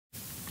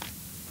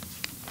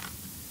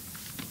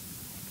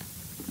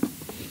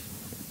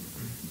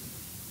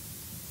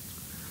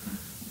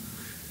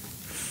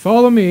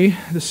Follow me,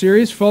 the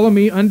series, Follow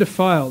Me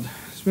Undefiled.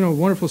 It's been a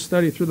wonderful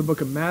study through the book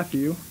of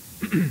Matthew.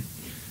 It's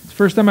the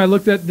first time I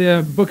looked at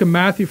the book of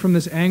Matthew from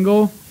this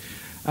angle.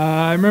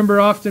 I remember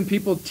often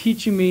people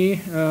teaching me,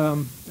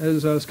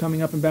 as I was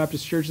coming up in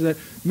Baptist churches, that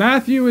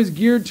Matthew is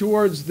geared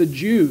towards the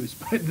Jews.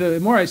 But the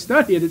more I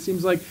study it, it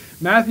seems like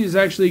Matthew is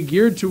actually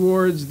geared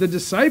towards the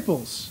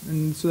disciples,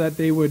 and so that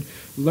they would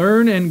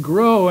learn and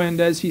grow. And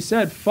as he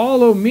said,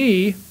 follow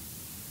me,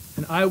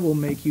 and I will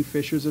make you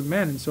fishers of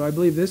men. And so I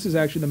believe this is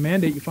actually the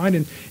mandate you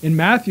find in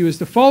Matthew, is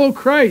to follow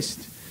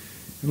Christ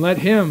and let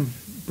him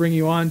bring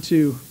you on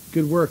to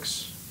good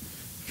works.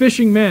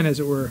 Fishing men, as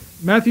it were.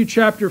 Matthew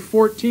chapter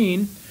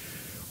 14.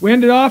 We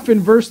ended off in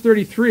verse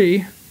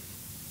 33.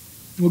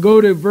 We'll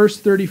go to verse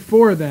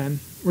 34 then,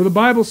 where the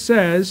Bible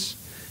says,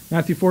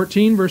 Matthew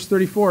 14, verse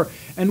 34,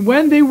 "And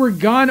when they were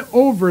gone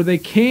over, they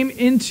came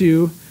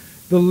into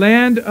the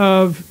land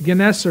of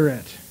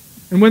Gennesaret.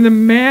 And when the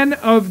men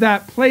of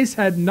that place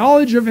had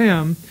knowledge of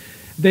him,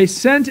 they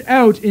sent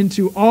out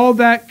into all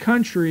that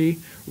country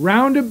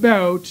round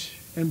about,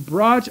 and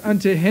brought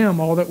unto him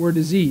all that were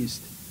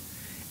diseased,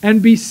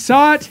 and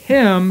besought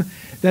him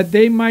that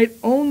they might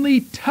only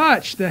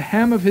touch the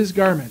hem of his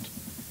garment.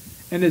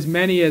 And as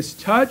many as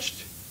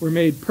touched were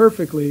made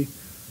perfectly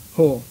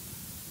whole."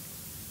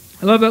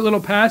 I love that little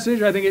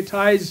passage. I think it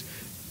ties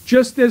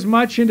just as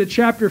much into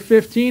chapter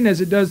 15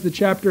 as it does the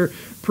chapter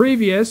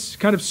previous,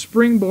 kind of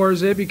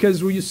springboards it,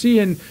 because what you see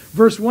in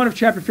verse 1 of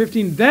chapter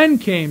 15, then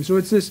came. So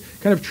it's this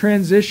kind of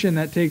transition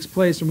that takes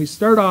place, and we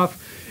start off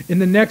in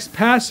the next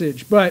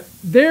passage. But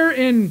there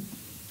in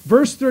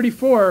verse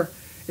 34,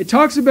 it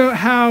talks about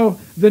how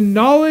the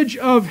knowledge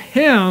of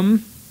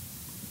him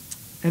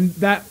and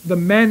that the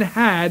men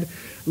had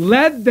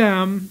led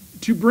them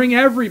to bring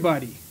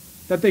everybody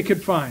that they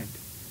could find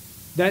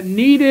that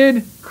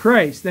needed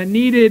Christ, that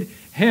needed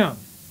him.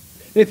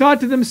 They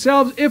thought to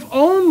themselves, if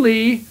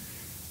only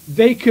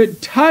they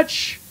could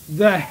touch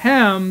the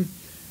hem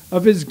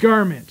of his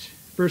garment.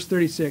 Verse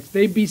 36,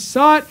 they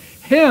besought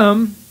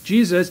him,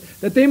 Jesus,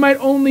 that they might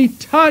only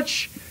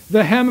touch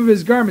the hem of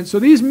his garment. So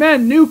these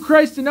men knew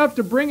Christ enough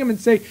to bring him and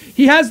say,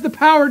 he has the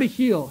power to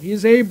heal. He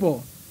is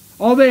able.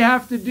 All they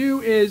have to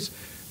do is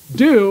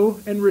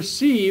do and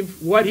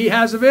receive what he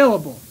has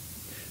available.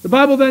 The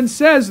Bible then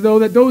says, though,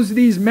 that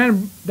these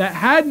men that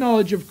had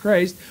knowledge of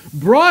Christ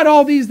brought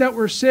all these that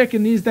were sick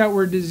and these that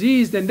were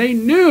diseased, and they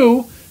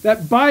knew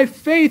that by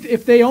faith,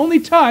 if they only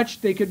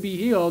touched, they could be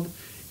healed.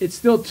 It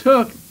still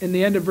took, in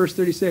the end of verse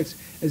 36,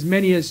 as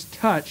many as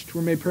touched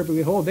were made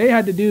perfectly whole. They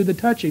had to do the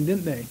touching,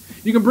 didn't they?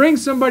 You can bring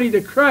somebody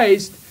to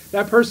Christ,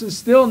 that person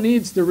still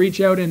needs to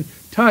reach out and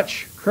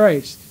touch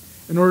Christ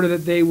in order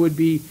that they would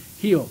be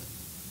healed.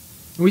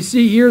 And we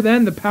see here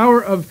then the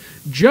power of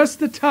just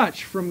the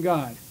touch from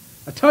God.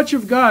 A touch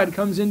of God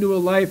comes into a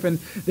life and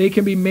they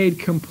can be made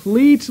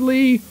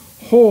completely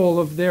whole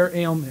of their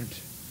ailment.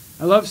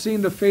 I love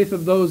seeing the faith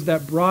of those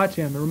that brought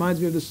him. It reminds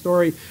me of the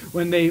story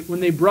when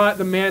they brought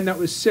the man that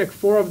was sick.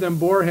 4 of them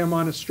bore him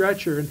on a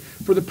stretcher. And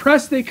for the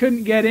press, they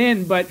couldn't get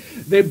in, but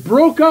they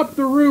broke up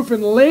the roof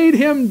and laid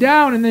him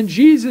down. And then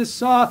Jesus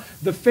saw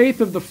the faith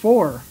of the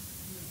 4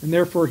 and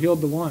therefore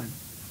healed the 1. And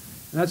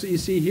that's what you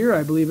see here,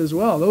 I believe, as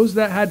well. Those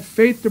that had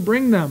faith to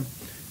bring them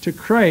to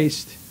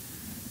Christ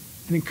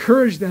and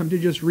encourage them to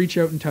just reach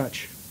out and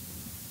touch.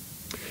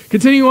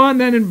 Continue on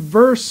then in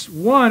verse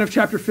 1 of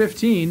chapter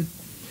 15.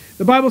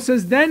 The Bible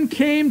says, "Then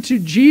came to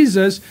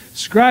Jesus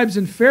scribes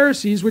and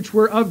Pharisees, which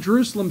were of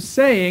Jerusalem,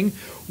 saying,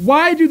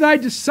 Why do thy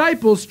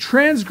disciples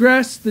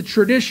transgress the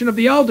tradition of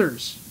the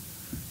elders?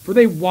 For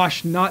they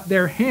wash not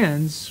their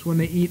hands when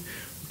they eat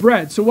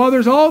bread." So while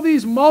there's all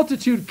these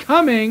multitude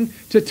coming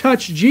to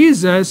touch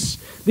Jesus,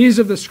 these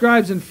of the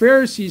scribes and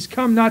Pharisees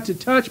come not to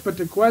touch, but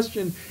to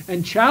question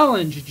and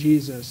challenge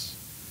Jesus.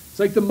 It's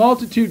like the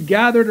multitude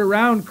gathered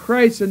around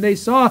Christ and they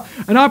saw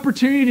an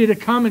opportunity to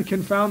come and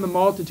confound the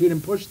multitude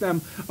and push them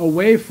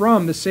away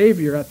from the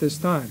Savior at this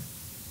time.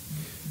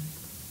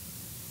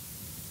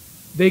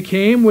 They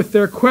came with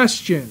their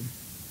question.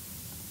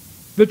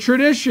 The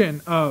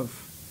tradition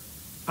of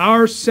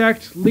our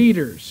sect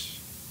leaders,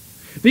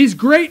 these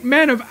great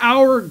men of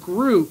our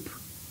group,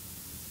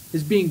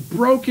 is being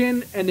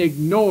broken and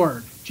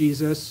ignored,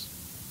 Jesus.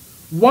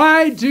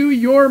 Why do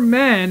your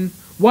men,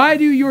 why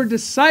do your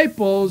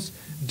disciples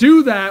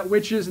do that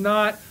which is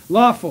not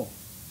lawful?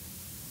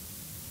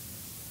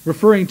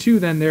 Referring to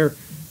then their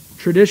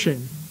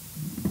tradition.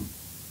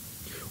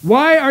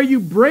 Why are you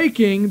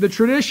breaking the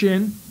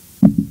tradition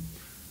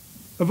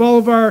of all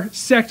of our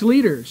sect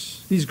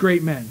leaders, these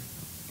great men?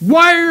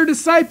 Why are your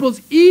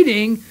disciples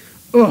eating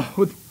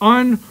with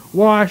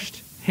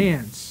unwashed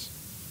hands?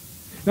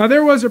 Now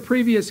there was a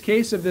previous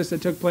case of this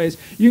that took place.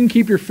 You can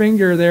keep your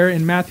finger there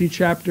in Matthew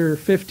chapter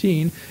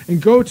 15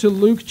 and go to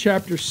Luke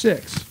chapter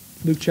 6.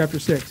 Luke chapter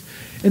 6.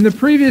 In the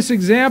previous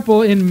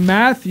example in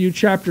Matthew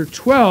chapter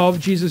 12,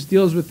 Jesus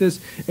deals with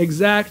this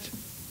exact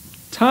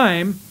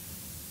time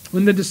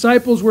when the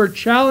disciples were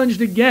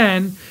challenged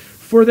again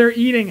for their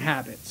eating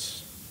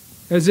habits,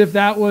 as if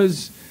that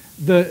was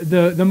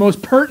the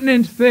most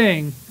pertinent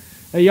thing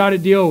that you ought to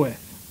deal with.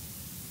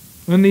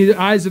 In the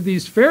eyes of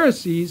these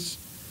Pharisees,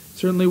 it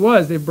certainly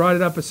was. They've brought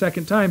it up a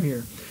second time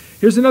here.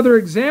 Here's another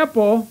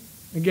example.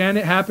 Again,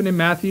 it happened in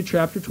Matthew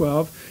chapter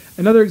 12.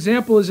 Another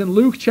example is in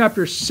Luke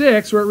chapter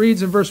 6, where it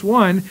reads in verse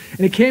 1,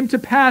 "And it came to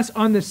pass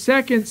on the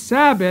second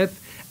Sabbath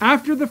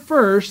after the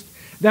first,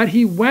 that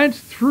he went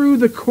through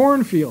the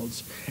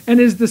cornfields, and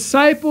his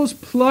disciples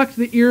plucked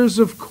the ears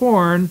of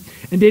corn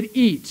and did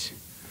eat."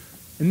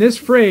 And this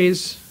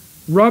phrase,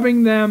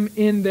 rubbing them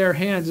in their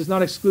hands, is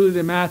not excluded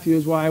in Matthew,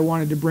 is why I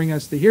wanted to bring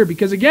us to here.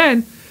 Because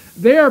again,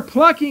 they are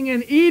plucking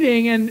and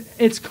eating, and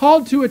it's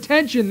called to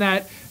attention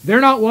that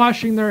they're not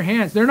washing their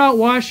hands. They're not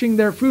washing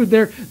their food.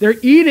 They're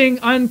eating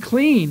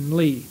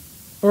uncleanly,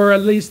 or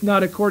at least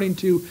not according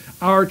to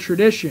our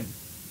tradition.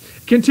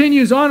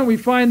 Continues on, and we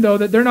find, though,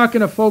 that they're not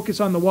going to focus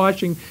on the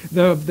washing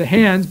the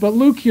hands, but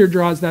Luke here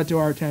draws that to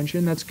our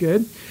attention. That's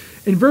good.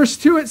 In verse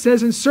 2 it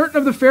says, "And certain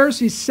of the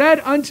Pharisees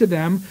said unto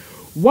them,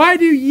 Why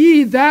do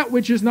ye that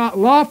which is not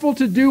lawful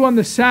to do on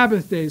the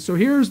Sabbath day?" So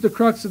here's the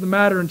crux of the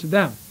matter unto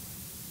them.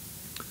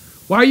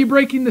 Why are you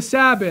breaking the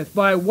Sabbath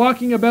by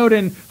walking about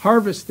and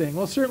harvesting?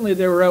 Well, certainly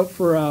they were out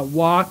for a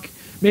walk.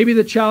 Maybe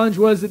the challenge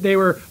was that they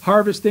were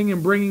harvesting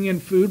and bringing in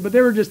food, but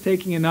they were just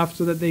taking enough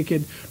so that they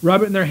could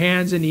rub it in their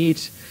hands and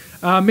eat.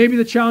 Maybe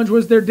the challenge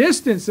was their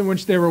distance in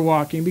which they were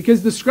walking,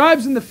 because the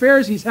scribes and the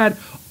Pharisees had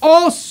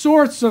all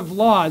sorts of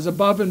laws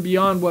above and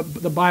beyond what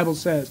the Bible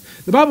says.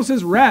 The Bible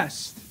says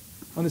rest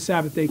on the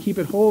Sabbath day, keep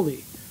it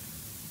holy.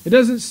 It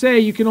doesn't say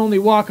you can only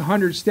walk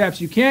 100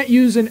 steps. You can't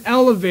use an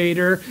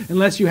elevator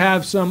unless you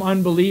have some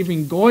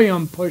unbelieving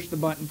goyim push the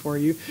button for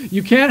you.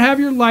 You can't have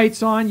your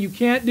lights on. You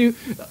can't do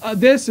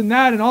this and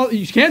that and all.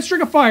 You can't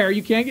string a fire.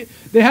 You can't get.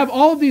 They have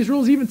all of these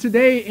rules even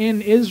today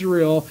in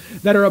Israel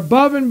that are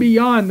above and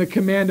beyond the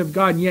command of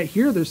God. And yet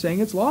here they're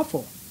saying it's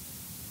lawful.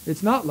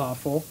 It's not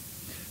lawful.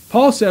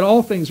 Paul said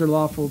all things are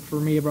lawful for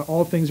me, but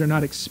all things are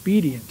not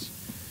expedient.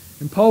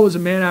 And Paul was a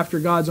man after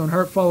God's own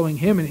heart, following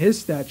him and his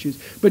statutes.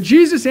 But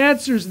Jesus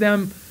answers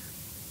them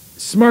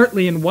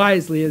smartly and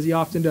wisely, as he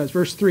often does.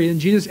 Verse 3,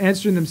 "And Jesus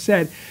answering them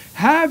said,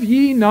 Have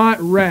ye not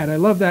read," I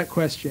love that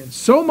question,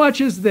 "so much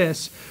as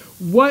this,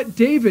 what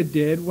David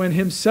did when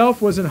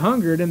himself was an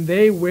hungered, and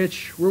they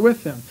which were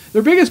with him?"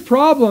 Their biggest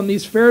problem,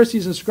 these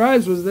Pharisees and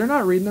scribes, was they're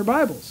not reading their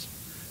Bibles.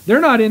 They're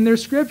not in their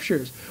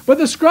scriptures. But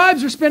the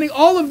scribes are spending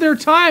all of their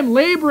time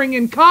laboring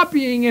and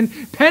copying and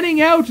penning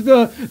out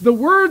the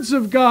words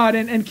of God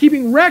and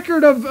keeping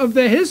record of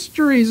the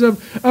histories of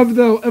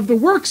the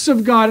works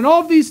of God and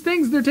all of these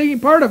things they're taking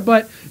part of.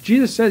 But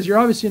Jesus says, you're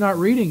obviously not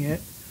reading it.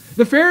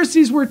 The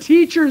Pharisees were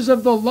teachers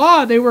of the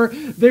law. They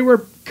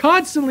were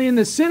constantly in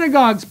the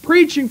synagogues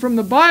preaching from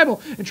the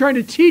Bible and trying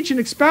to teach and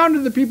expound to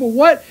the people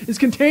what is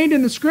contained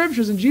in the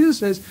scriptures. And Jesus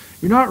says,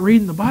 you're not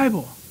reading the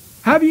Bible.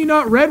 Have you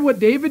not read what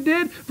David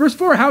did? Verse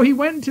 4, "How he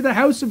went into the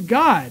house of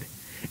God,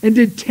 and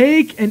did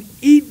take and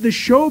eat the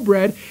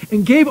showbread,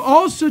 and gave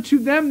also to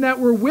them that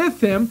were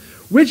with him,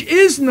 which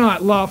is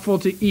not lawful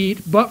to eat,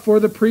 but for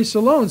the priests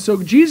alone."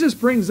 So Jesus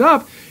brings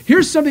up,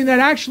 here's something that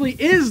actually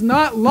is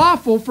not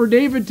lawful for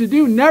David to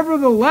do.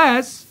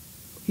 Nevertheless,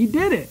 he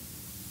did it.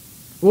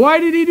 Why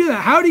did he do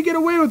that? How did he get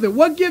away with it?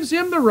 What gives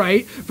him the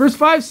right? Verse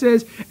 5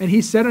 says, "And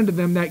he said unto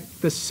them that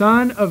the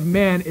Son of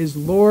Man is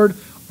Lord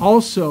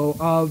also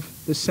of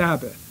the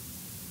Sabbath."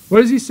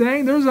 What is he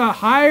saying? There's a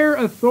higher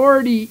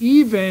authority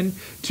even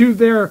to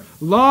their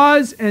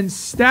laws and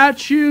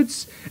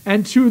statutes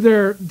and to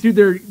the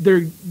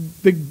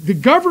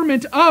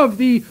government of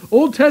the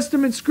Old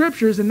Testament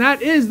scriptures, and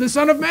that is the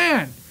Son of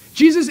Man.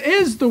 Jesus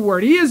is the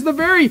Word. He is the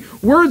very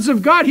words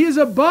of God. He is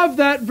above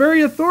that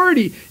very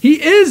authority.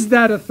 He is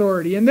that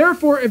authority. And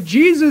therefore, if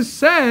Jesus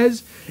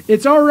says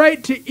it's all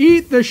right to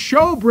eat the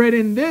showbread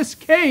in this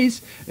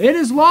case, it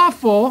is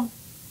lawful,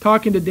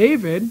 talking to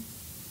David,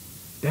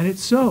 then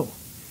it's so.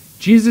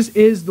 Jesus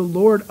is the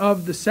Lord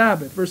of the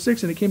Sabbath. Verse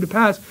 6, "And it came to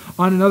pass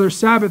on another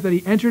Sabbath that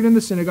he entered in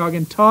the synagogue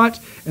and taught,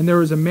 and there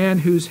was a man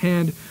whose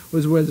hand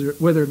was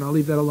withered." And I'll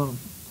leave that alone.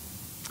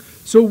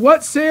 So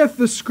what saith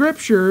the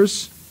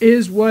scriptures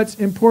is what's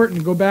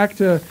important. Go back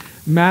to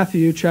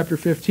Matthew chapter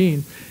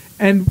 15.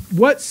 "And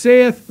what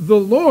saith the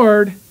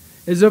Lord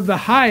is of the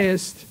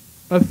highest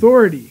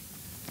authority."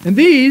 And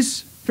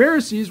these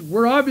Pharisees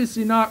were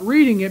obviously not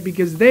reading it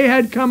because they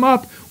had come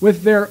up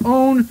with their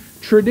own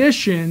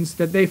traditions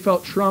that they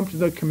felt trumped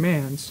the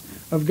commands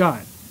of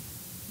God.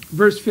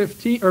 Verse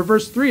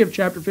 3 of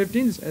chapter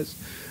 15 says,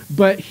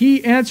 "But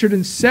he answered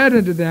and said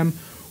unto them,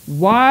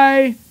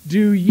 Why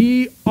do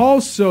ye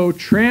also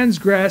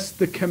transgress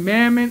the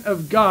commandment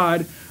of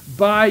God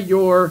by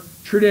your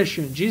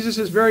tradition?" Jesus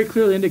is very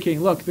clearly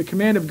indicating, look, the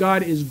command of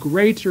God is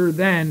greater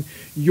than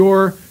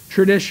your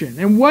tradition.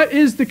 And what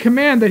is the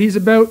command that he's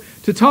about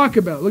to talk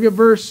about? Look at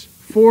verse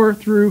 4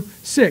 through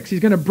 6. He's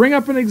going to bring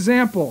up an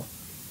example.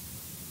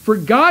 "For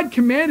God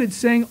commanded,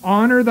 saying,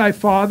 Honor thy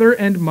father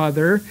and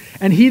mother,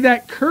 and he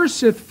that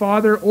curseth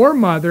father or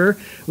mother,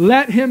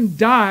 let him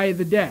die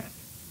the death.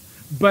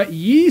 But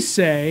ye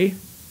say,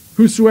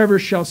 Whosoever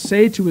shall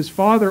say to his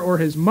father or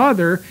his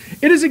mother,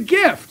 It is a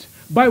gift,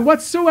 by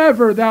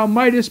whatsoever thou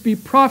mightest be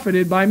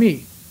profited by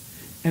me.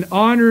 and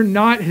honor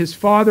not his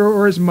father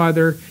or his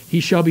mother, he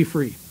shall be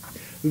free.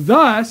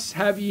 Thus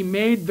have ye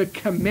made the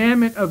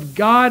commandment of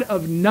God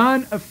of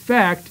none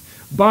effect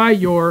by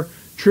your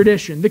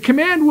tradition. The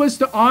command was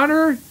to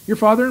honor your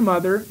father and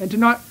mother and to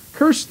not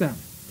curse them.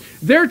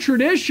 Their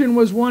tradition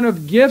was one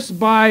of gifts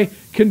by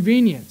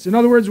convenience. In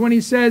other words, when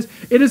he says,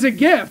 it is a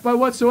gift by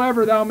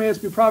whatsoever thou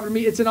mayest be profited of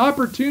me, it's an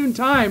opportune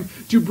time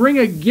to bring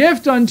a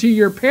gift unto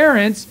your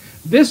parents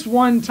this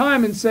one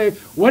time and say,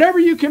 whatever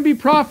you can be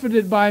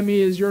profited by me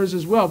is yours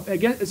as well.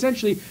 Again,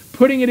 essentially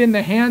putting it in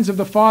the hands of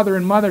the father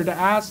and mother to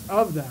ask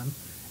of them.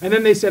 And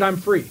then they said, I'm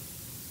free.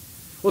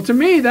 Well, to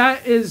me,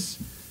 that is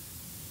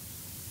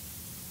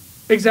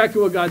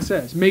exactly what God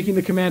says, making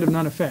the command of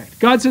none effect.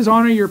 God says,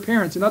 honor your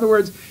parents. In other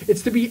words,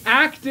 it's to be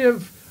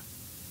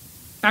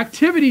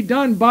activity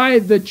done by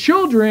the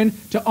children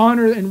to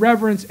honor and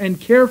reverence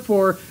and care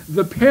for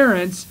the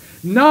parents,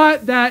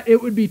 not that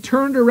it would be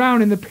turned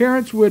around and the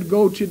parents would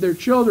go to their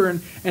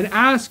children and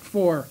ask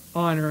for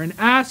honor and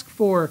ask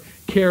for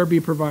care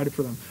be provided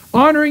for them.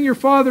 Honoring your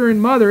father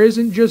and mother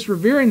isn't just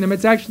revering them,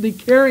 it's actually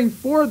caring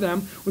for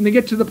them when they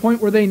get to the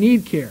point where they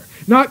need care.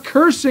 Not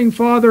cursing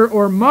father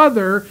or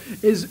mother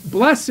is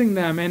blessing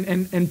them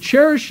and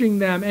cherishing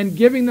them and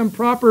giving them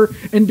proper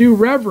and due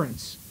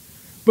reverence.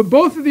 But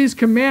both of these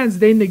commands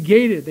they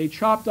negated. They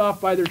chopped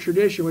off by their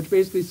tradition, which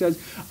basically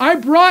says, I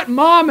brought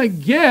mom a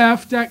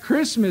gift at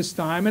Christmas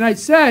time, and I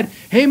said,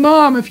 hey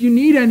mom, if you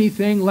need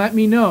anything, let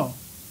me know.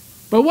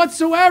 But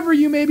whatsoever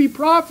you may be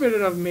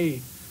profited of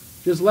me,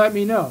 just let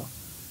me know.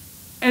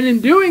 And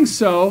in doing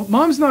so,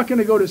 mom's not going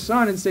to go to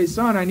son and say,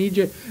 son, I need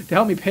you to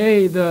help me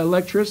pay the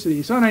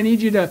electricity. Son, I need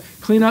you to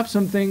clean up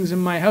some things in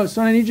my house.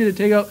 Son, I need you to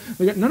take out...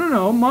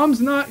 No. Mom's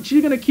not...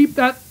 She's going to keep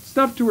that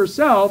stuff to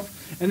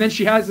herself, and then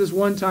she has this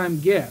one-time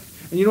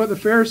gift. And you know what the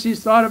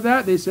Pharisees thought of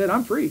that? They said,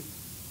 I'm free.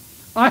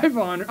 I've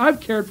honored,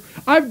 I've cared,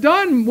 I've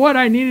done what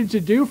I needed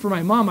to do for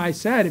my mom. I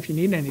said, if you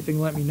need anything,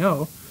 let me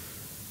know.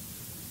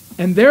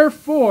 And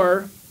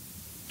therefore,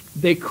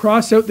 they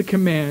cross out the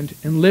command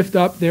and lift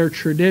up their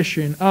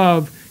tradition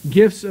of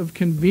gifts of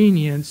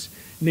convenience,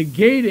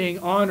 negating,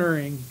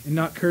 honoring, and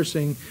not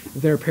cursing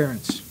their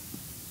parents.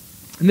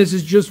 And this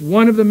is just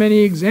one of the many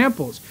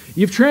examples.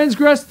 You've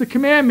transgressed the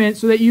commandment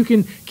so that you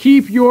can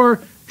keep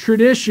your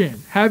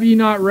tradition. Have ye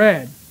not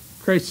read?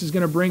 Christ is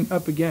going to bring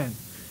up again.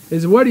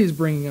 Is what he's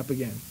bringing up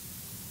again.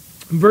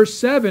 In verse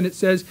 7 it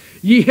says,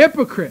 ye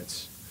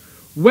hypocrites,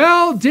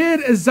 well did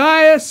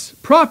Isaiah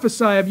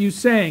prophesy of you,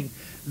 saying,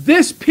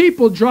 this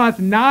people draweth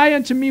nigh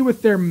unto me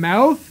with their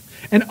mouth,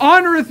 and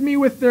honoreth me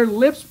with their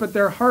lips, but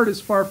their heart is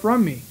far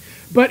from me.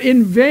 But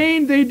in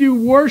vain they do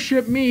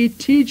worship me,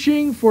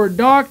 teaching for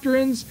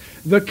doctrines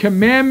the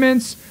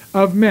commandments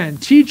of men.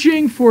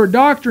 Teaching for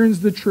doctrines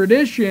the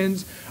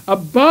traditions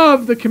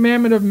above the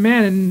commandment of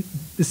men, and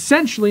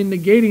essentially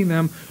negating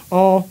them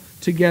all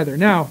together.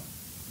 Now,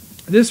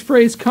 this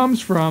phrase comes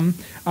from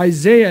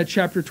Isaiah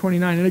chapter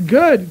 29. And a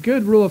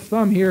good rule of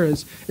thumb here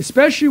is,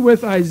 especially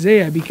with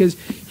Isaiah, because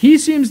he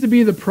seems to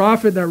be the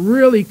prophet that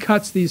really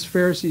cuts these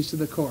Pharisees to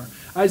the core.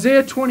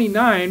 Isaiah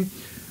 29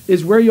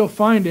 is where you'll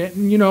find it.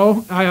 And, you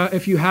know,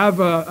 if you have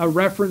a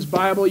reference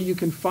Bible, you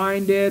can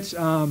find it.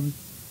 One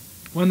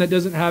that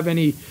doesn't have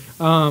any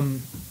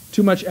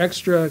too much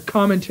extra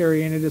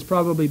commentary in it is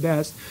probably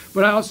best.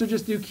 But I also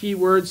just do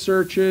keyword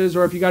searches,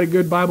 or if you got a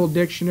good Bible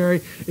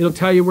dictionary, it'll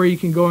tell you where you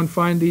can go and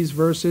find these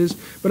verses.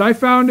 But I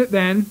found it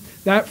then,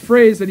 that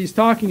phrase that he's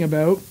talking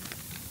about,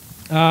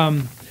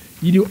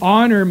 you do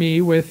honor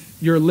me with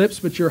your lips,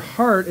 but your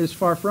heart is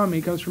far from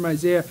me, comes from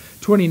Isaiah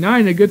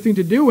 29. A good thing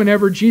to do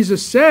whenever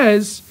Jesus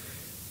says,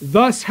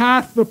 thus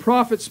hath the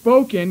prophet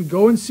spoken,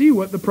 go and see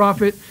what the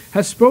prophet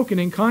has spoken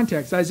in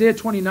context. Isaiah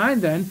 29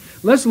 then,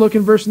 let's look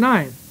in verse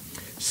 9.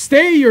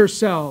 Stay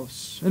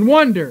yourselves and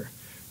wonder.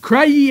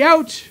 Cry ye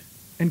out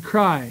and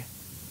cry.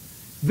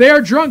 They are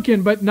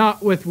drunken, but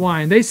not with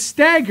wine. They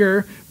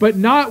stagger, but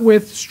not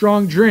with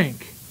strong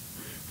drink.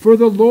 For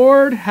the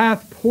Lord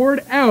hath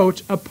poured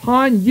out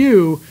upon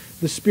you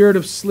the spirit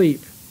of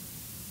sleep,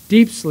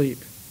 deep sleep,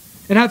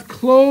 and hath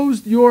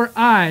closed your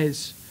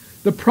eyes.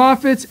 The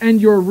prophets and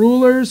your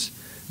rulers,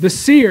 the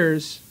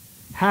seers,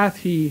 hath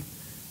he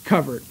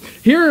covered.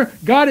 Here,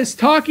 God is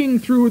talking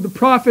through the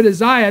prophet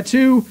Isaiah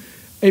to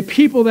a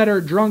people that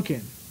are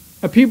drunken,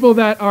 a people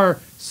that are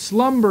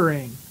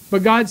slumbering.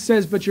 But God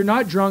says, but you're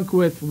not drunk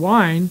with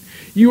wine.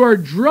 You are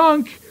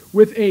drunk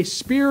with a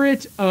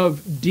spirit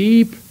of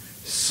deep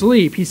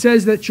sleep. He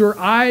says that your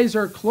eyes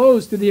are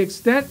closed to the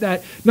extent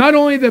that not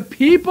only the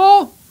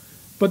people,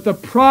 but the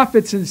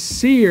prophets and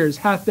seers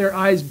hath their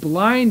eyes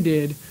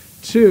blinded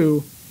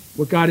to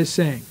what God is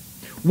saying.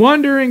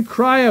 Wonder and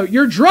cry out,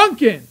 you're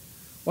drunken.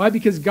 Why?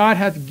 Because God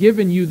hath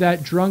given you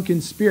that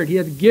drunken spirit. He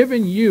hath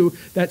given you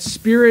that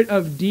spirit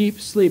of deep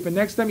sleep. And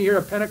next time you hear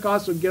a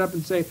Pentecostal get up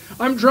and say,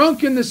 I'm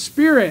drunk in the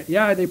spirit.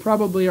 Yeah, they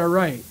probably are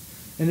right.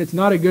 And it's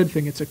not a good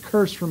thing. It's a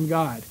curse from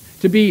God.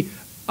 To be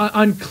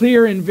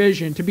unclear in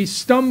vision, to be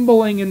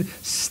stumbling and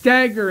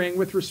staggering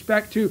with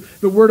respect to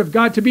the Word of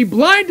God, to be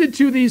blinded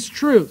to these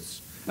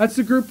truths. That's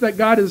the group that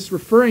God is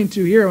referring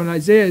to here when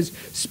Isaiah is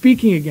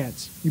speaking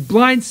against. You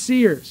blind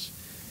seers.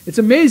 It's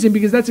amazing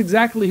because that's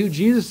exactly who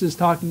Jesus is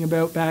talking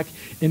about back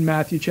in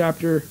Matthew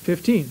chapter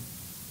 15.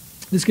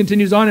 This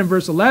continues on in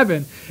verse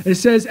 11. And it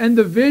says, "And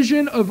the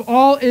vision of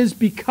all is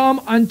become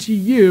unto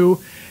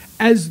you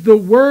as the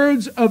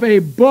words of a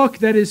book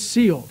that is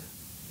sealed."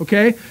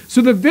 Okay?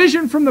 So the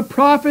vision from the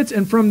prophets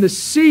and from the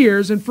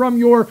seers and from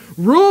your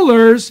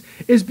rulers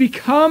is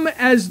become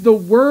as the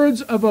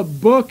words of a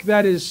book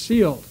that is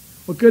sealed.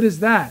 What good is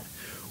that?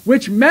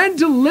 "Which men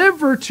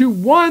deliver to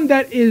one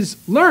that is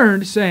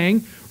learned,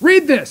 saying,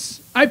 Read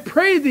this, I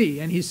pray thee.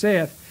 And he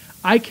saith,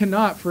 I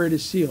cannot, for it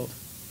is sealed."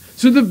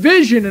 So the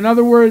vision, in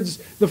other words,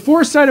 the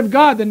foresight of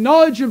God, the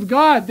knowledge of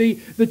God,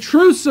 the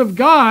truths of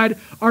God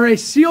are a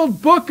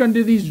sealed book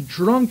unto these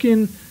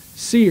drunken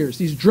seers,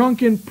 these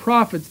drunken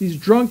prophets, these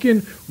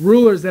drunken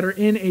rulers that are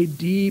in a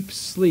deep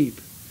sleep.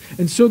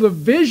 And so the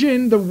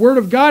vision, the word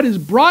of God, is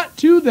brought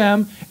to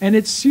them and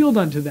it's sealed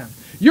unto them.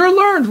 "You're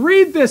learned,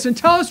 read this and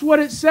tell us what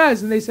it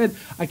says." And they said,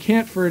 "I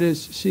can't, for it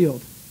is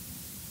sealed."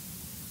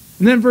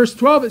 And then verse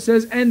 12 it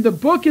says, "And the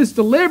book is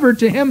delivered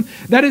to him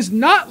that is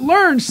not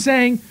learned,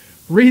 saying,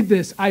 Read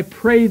this, I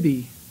pray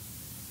thee.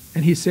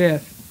 And he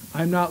saith,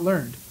 I am not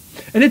learned."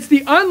 And it's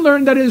the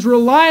unlearned that is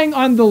relying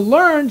on the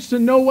learned to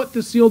know what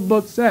the sealed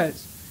book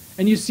says.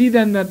 And you see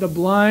then that the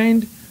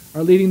blind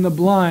are leading the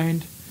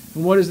blind.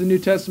 And what does the New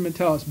Testament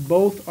tell us?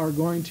 Both are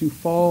going to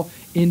fall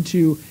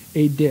into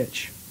a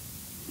ditch.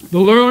 The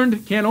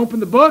learned can't open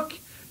the book.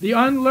 The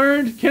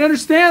unlearned can't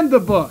understand the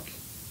book.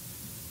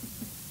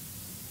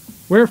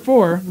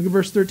 "Wherefore," look at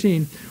verse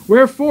 13,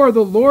 "Wherefore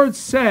the Lord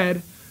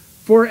said,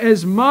 For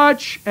as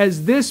much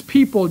as this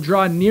people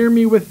draw near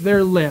me with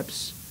their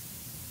lips,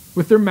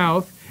 with their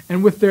mouth,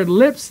 and with their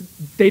lips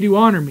they do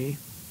honor me,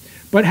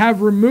 but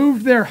have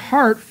removed their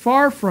heart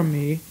far from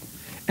me,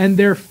 and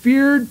their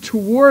fear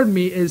toward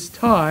me is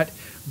taught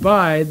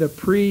by the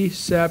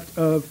precept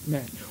of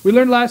men." We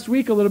learned last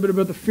week a little bit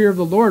about the fear of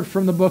the Lord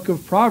from the book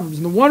of Proverbs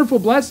and the wonderful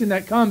blessing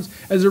that comes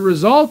as a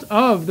result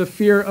of the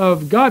fear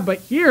of God. But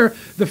here,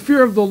 the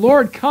fear of the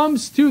Lord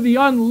comes to the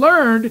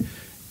unlearned,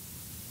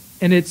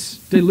 and it's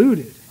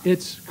diluted,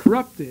 it's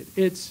corrupted,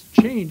 it's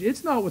changed.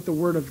 It's not what the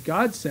Word of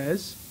God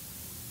says.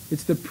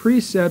 It's the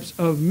precepts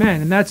of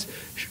men. And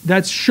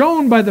that's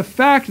shown by the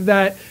fact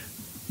that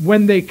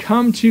when they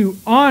come to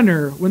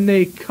honor, when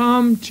they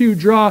come to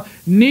draw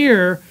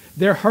near,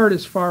 their heart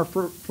is far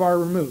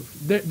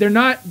removed. They're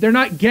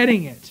not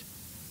getting it.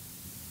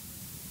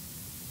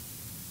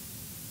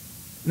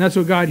 And that's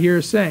what God here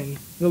is saying.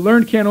 The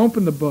learned can't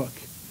open the book.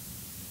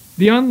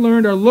 The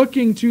unlearned are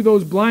looking to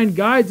those blind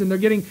guides and they're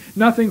getting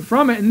nothing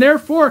from it. And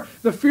therefore,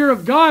 the fear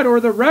of God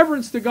or the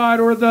reverence to God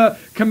or the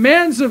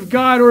commands of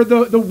God or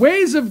the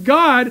ways of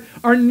God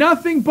are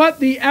nothing but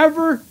the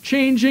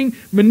ever-changing,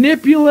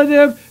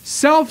 manipulative,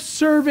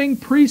 self-serving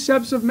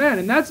precepts of men.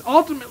 And that's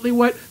ultimately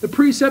what the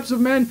precepts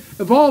of men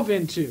evolve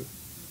into.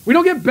 We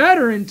don't get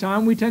better in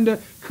time. We tend to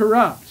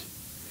corrupt.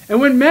 And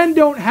when men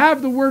don't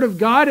have the Word of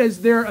God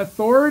as their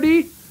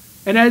authority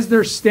and as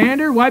their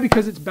standard, why?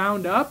 Because it's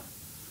bound up.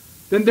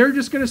 Then they're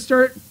just going to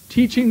start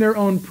teaching their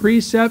own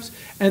precepts,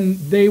 and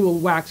they will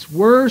wax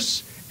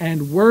worse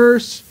and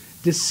worse,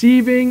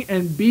 deceiving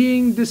and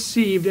being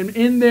deceived. And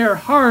in their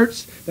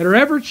hearts that are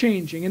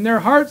ever-changing, in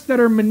their hearts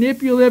that are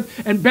manipulative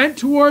and bent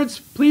towards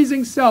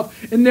pleasing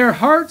self, in their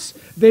hearts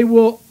they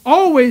will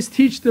always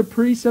teach the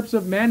precepts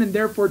of men and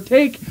therefore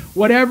take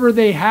whatever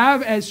they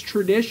have as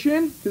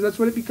tradition, because that's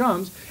what it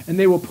becomes, and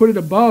they will put it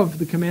above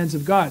the commands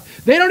of God.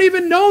 They don't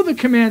even know the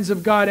commands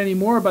of God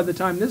anymore by the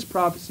time this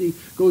prophecy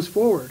goes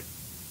forward.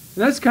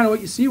 And that's kind of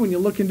what you see when you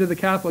look into the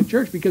Catholic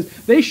Church, because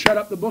they shut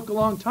up the book a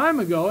long time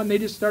ago and they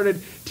just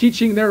started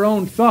teaching their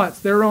own thoughts,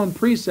 their own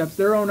precepts,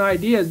 their own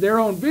ideas, their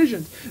own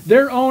visions,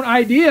 their own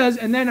ideas,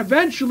 and then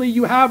eventually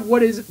you have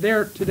what is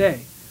there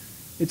today.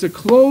 It's a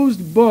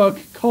closed book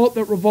cult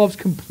that revolves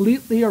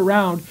completely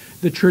around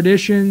the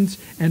traditions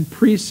and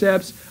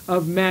precepts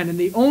of men. And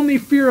the only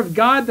fear of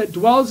God that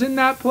dwells in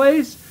that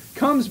place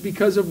comes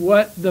because of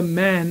what the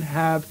men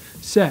have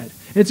said.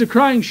 It's a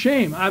crying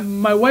shame.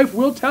 My wife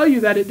will tell you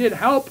that it did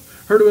help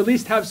her to at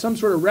least have some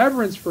sort of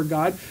reverence for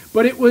God,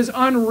 but it was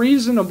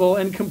unreasonable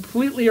and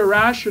completely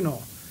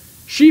irrational.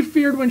 She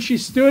feared when she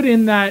stood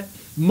in that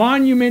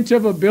monument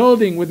of a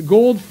building with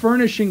gold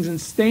furnishings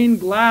and stained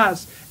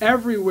glass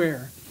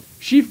everywhere.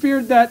 She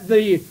feared that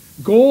the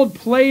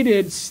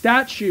gold-plated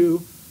statue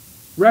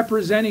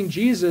representing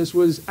Jesus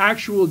was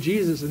actual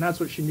Jesus, and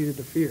that's what she needed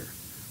to fear.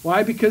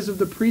 Why? Because of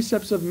the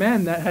precepts of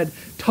men that had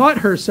taught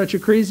her such a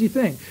crazy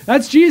thing.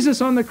 That's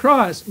Jesus on the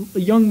cross. A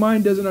young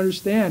mind doesn't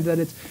understand that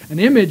it's an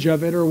image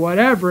of it or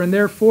whatever, and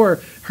therefore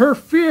her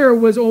fear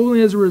was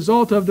only as a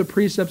result of the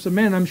precepts of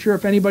men. I'm sure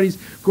if anybody's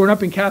grown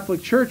up in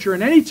Catholic Church or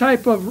in any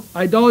type of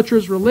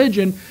idolatrous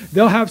religion,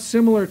 they'll have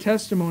similar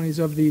testimonies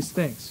of these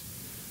things.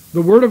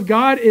 The Word of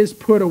God is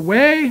put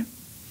away,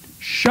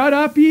 shut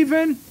up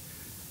even.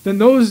 Then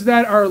those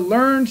that are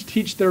learned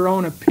teach their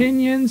own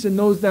opinions, and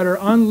those that are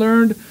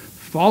unlearned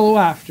follow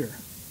after,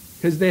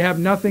 because they have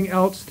nothing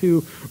else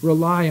to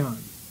rely on.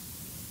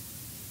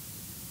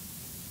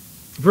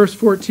 Verse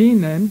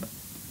 14 then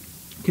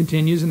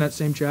continues in that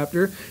same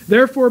chapter.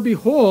 Therefore,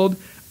 behold,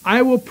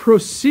 I will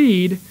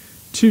proceed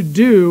to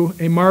do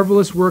a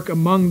marvelous work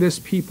among this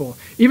people,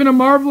 even a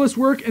marvelous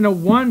work and a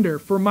wonder,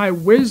 for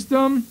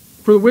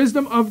the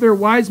wisdom of their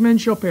wise men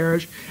shall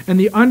perish, and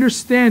the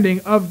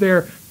understanding of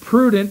their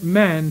prudent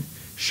men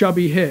shall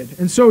be hid.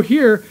 And so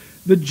here,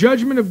 the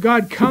judgment of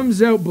God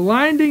comes out,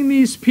 blinding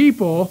these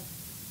people,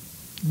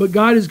 but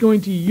God is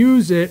going to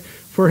use it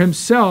for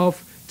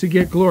himself to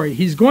get glory.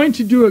 He's going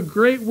to do a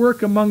great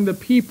work among the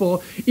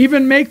people,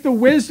 even make the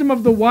wisdom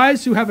of the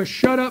wise who have a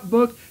shut-up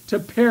book to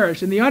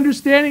perish, and the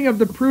understanding of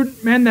the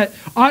prudent men that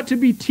ought to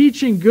be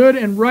teaching good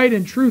and right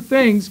and true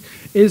things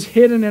is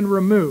hidden and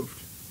removed.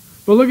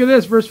 But look at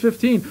this, verse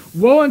 15.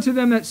 Woe unto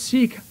them that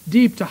seek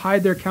deep to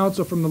hide their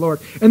counsel from the Lord,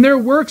 and their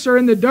works are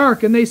in the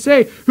dark, and they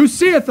say, who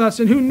seeth us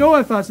and who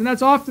knoweth us? And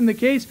that's often the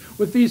case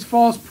with these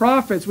false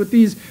prophets, with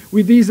these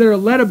that are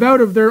led about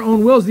of their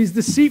own wills, these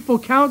deceitful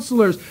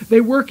counselors. They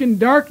work in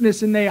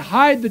darkness, and they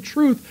hide the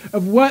truth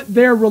of what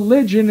their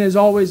religion is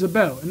always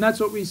about. And that's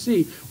what we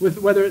see with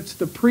whether it's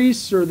the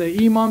priests or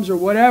the imams or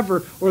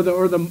whatever, or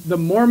the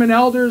Mormon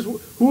elders,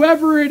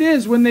 whoever it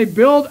is, when they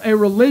build a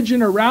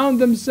religion around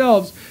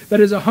themselves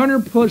that is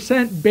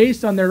 100%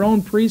 based on their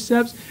own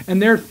precepts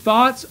and their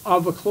thoughts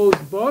of a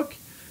closed book,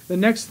 the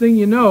next thing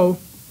you know,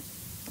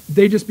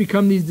 they just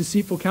become these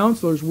deceitful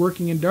counselors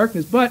working in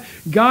darkness. But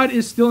God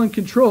is still in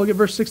control. Look at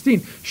verse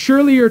 16.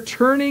 Surely your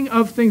turning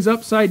of things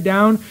upside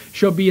down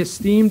shall be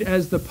esteemed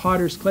as the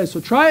potter's clay. So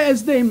try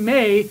as they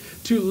may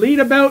to lead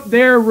about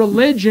their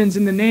religions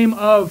in the name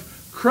of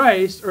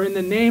Christ or in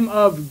the name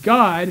of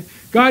God,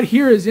 God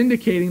here is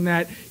indicating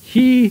that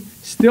he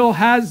still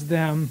has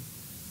them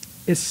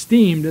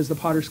esteemed as the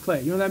potter's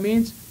clay. You know what that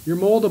means? You're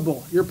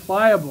moldable. You're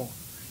pliable.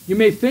 You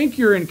may think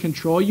you're in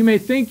control. You may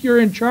think you're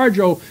in charge,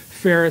 oh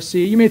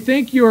Pharisee. You may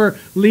think you're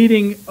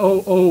leading,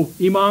 oh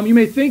Imam. You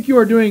may think you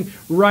are doing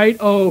right,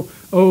 oh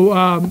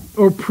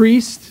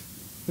priest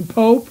and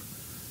pope.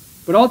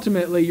 But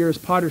ultimately, you're as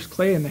potter's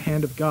clay in the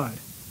hand of God.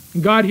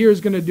 And God here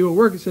is going to do a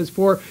work. It says,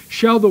 for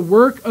shall the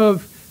work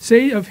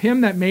say of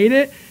him that made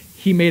it,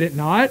 he made it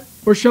not?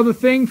 Or shall the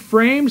thing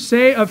framed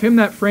say of him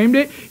that framed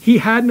it, he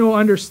had no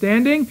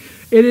understanding?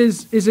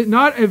 Is it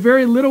not a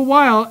very little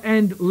while,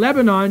 and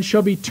Lebanon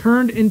shall be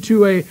turned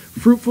into a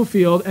fruitful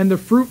field, and the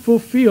fruitful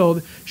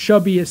field shall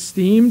be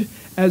esteemed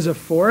as a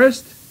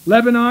forest?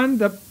 Lebanon,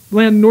 the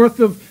land north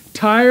of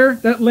Tyre,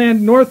 that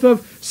land north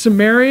of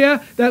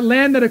Samaria, that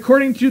land that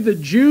according to the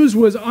Jews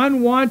was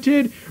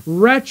unwanted,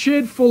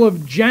 wretched, full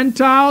of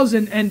Gentiles,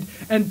 and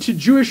to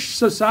Jewish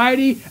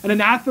society, an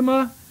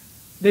anathema.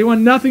 They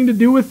want nothing to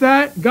do with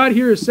that. God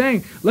here is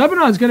saying,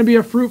 Lebanon is going to be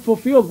a fruitful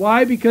field.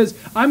 Why? Because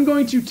I'm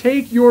going to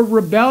take your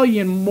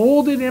rebellion,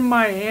 mold it in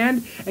my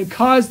hand, and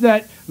cause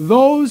that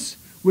those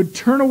would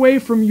turn away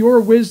from your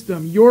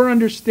wisdom, your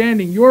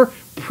understanding, your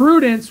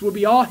prudence will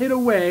be all hid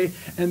away,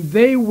 and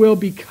they will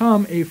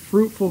become a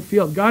fruitful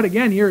field. God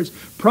again here is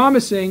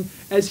promising,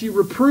 as he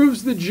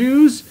reproves the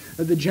Jews,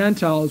 that the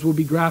Gentiles will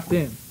be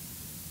grafted in.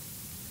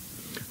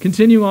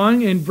 Continue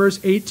on in verse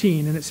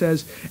 18, and it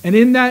says, and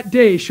in that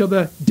day shall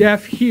the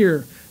deaf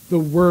hear the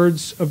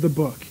words of the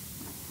book.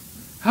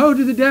 How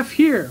do the deaf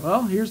hear?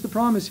 Well, here's the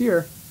promise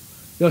here.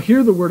 They'll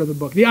hear the word of the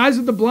book. The eyes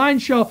of the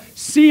blind shall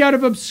see out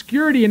of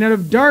obscurity and out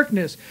of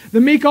darkness.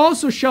 The meek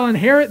also shall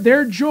inherit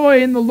their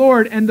joy in the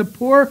Lord, and the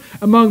poor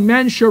among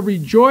men shall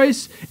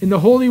rejoice in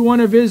the Holy One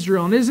of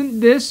Israel. And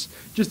isn't this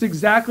just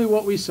exactly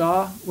what we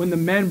saw when the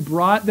men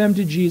brought them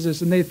to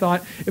Jesus and they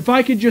thought, if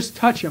I could just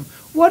touch him?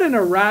 What an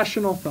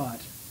irrational thought.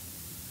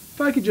 If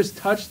I could just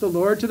touch the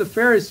Lord. To the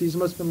Pharisees, it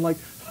must have been like,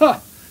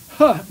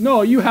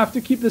 no, you have to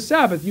keep the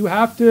Sabbath. You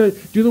have to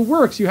do the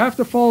works. You have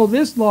to follow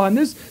this law and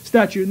this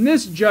statute and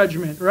this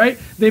judgment, right?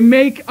 They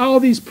make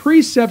all these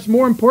precepts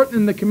more important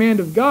than the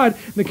command of God.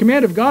 And the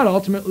command of God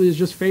ultimately is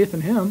just faith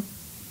in him.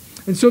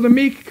 And so the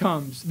meek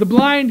comes, the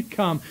blind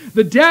come,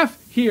 the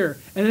deaf hear.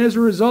 And as a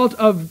result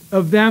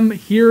of them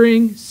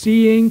hearing,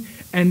 seeing,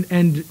 and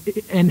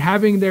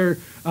having their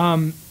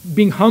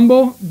being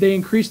humble, they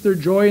increase their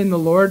joy in the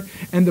Lord,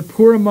 and the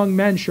poor among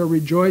men shall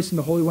rejoice in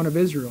the Holy One of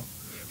Israel.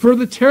 For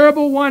the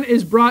terrible one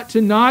is brought to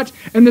naught,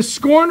 and the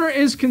scorner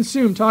is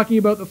consumed, talking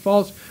about the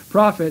false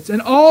prophets,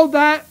 and all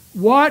that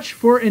watch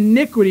for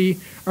iniquity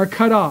are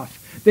cut off.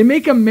 They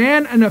make a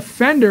man an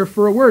offender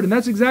for a word, and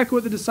that's exactly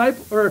what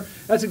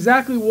that's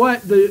exactly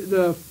what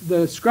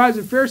the scribes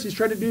and Pharisees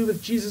try to do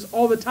with Jesus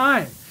all the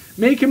time.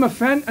 Make him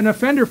an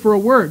offender for a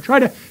word. Try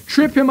to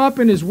trip him up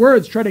in his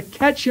words. Try to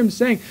catch him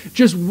saying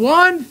just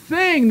one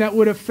thing that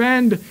would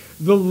offend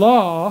the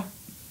law,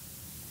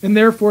 and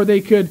therefore they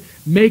could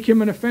make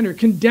him an offender,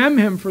 condemn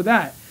him for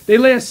that. They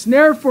lay a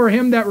snare for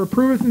him that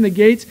reproveth in the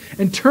gates,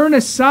 and turn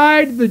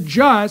aside the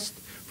just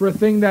for a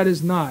thing that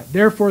is not.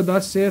 Therefore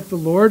thus saith the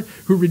Lord,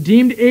 who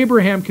redeemed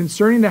Abraham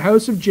concerning the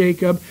house of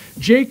Jacob,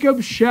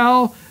 Jacob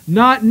shall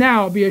not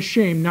now be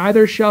ashamed,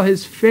 neither shall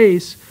his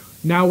face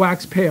now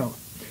wax pale.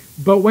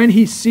 But when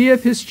he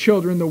seeth his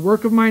children, the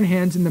work of mine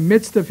hands in the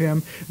midst of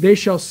him, they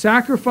shall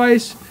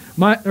sacrifice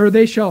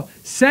They shall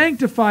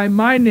sanctify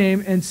my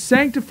name and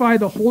sanctify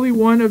the Holy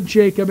One of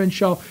Jacob, and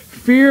shall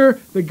fear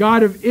the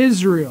God of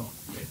Israel.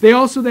 They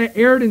also that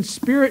erred in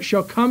spirit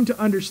shall come to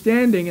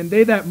understanding, and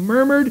they that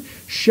murmured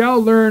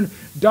shall learn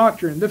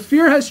doctrine. The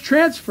fear has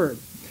transferred.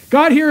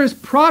 God here is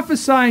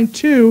prophesying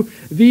to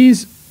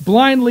these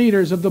blind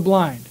leaders of the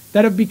blind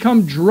that have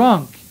become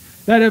drunk,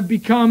 that have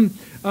become,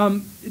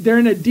 they're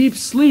in a deep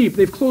sleep.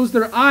 They've closed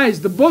their eyes.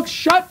 The book's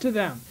shut to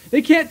them.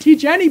 They can't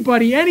teach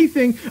anybody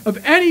anything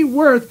of any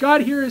worth.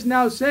 God here is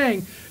now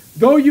saying,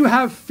 though you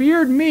have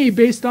feared me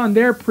based on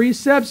their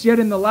precepts, yet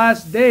in the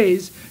last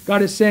days,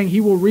 God is saying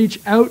he will reach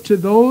out to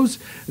those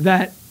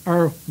that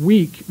are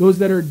weak, those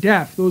that are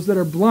deaf, those that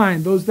are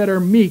blind, those that are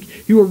meek.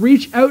 He will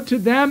reach out to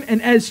them,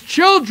 and as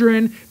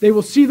children, they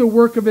will see the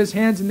work of his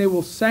hands, and they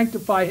will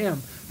sanctify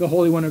him, the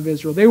Holy One of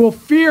Israel. They will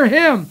fear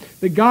him,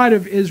 the God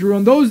of Israel.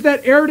 And those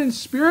that erred in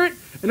spirit,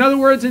 in other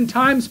words, in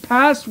times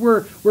past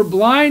were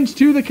blind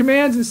to the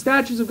commands and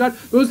statutes of God,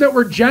 those that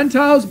were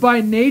Gentiles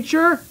by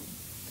nature,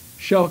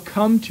 shall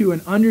come to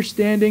an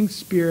understanding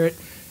spirit,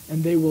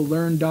 and they will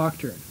learn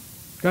doctrine.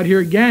 God here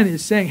again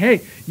is saying, hey,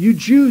 you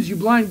Jews, you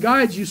blind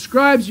guides, you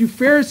scribes, you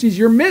Pharisees,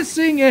 you're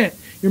missing it.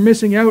 You're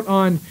missing out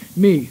on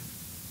me.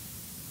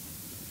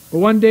 But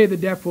one day the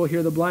deaf will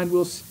hear, the blind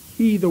will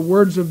see the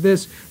words of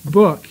this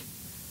book.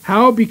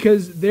 How?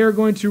 Because they're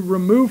going to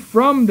remove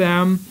from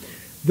them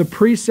the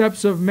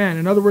precepts of men.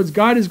 In other words,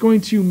 God is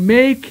going to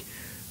make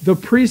the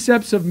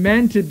precepts of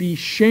men to be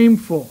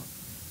shameful,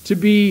 to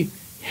be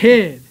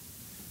hid,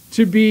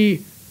 to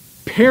be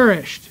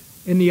perished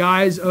in the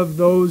eyes of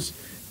those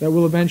that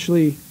will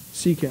eventually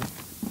seek him.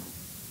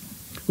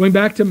 Going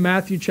back to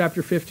Matthew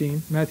chapter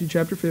 15. Matthew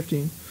chapter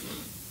 15.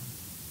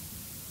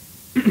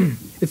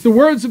 It's the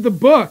words of the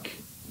book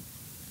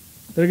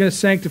that are going to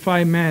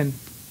sanctify men,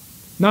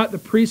 not the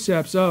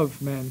precepts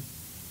of men.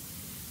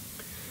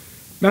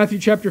 Matthew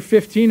chapter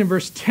 15 and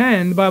verse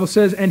 10, the Bible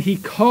says, and he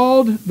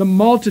called the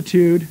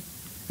multitude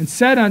and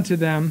said unto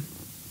them,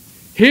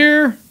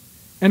 hear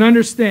and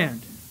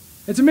understand.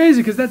 It's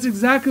amazing because that's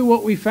exactly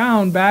what we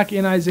found back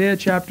in Isaiah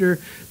chapter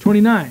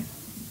 29.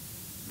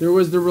 There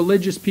was the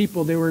religious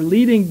people. They were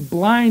leading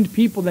blind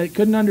people that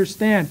couldn't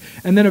understand.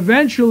 And then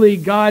eventually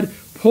God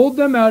pulled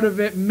them out of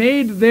it,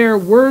 made their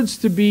words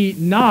to be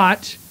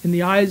not in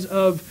the eyes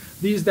of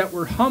these that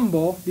were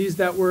humble, these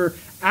that were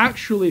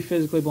actually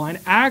physically blind,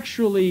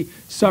 actually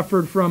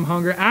suffered from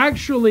hunger,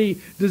 actually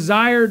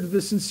desired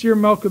the sincere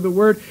milk of the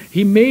word.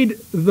 He made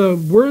the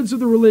words of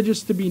the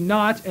religious to be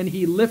not, and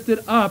he lifted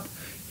up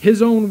his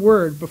own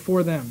word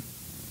before them.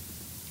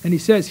 And he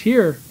says,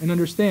 hear and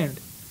understand.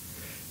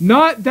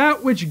 Not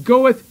that which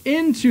goeth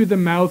into the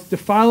mouth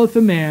defileth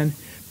a man,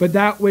 but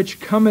that which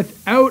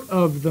cometh out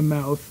of the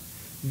mouth,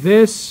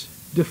 this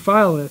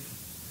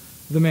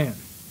defileth the man.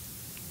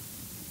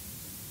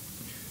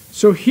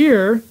 So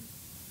here,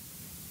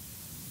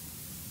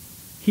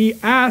 he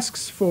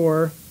asks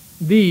for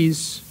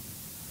these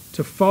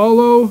to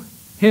follow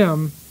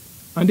him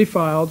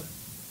undefiled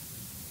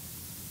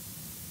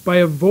by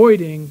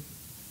avoiding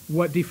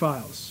what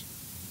defiles.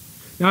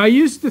 Now, I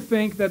used to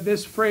think that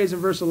this phrase in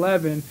verse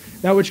 11,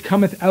 that which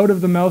cometh out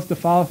of the mouth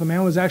defileth a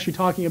man, was actually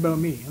talking about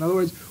me. In other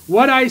words,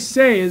 what I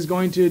say is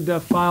going to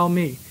defile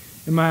me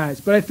in my eyes.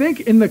 But I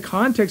think in the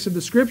context of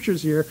the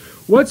scriptures here,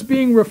 what's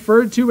being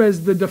referred to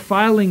as the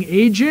defiling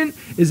agent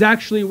is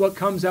actually what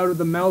comes out of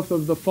the mouth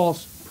of the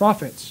false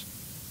prophets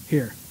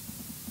here.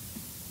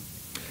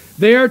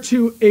 They are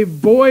to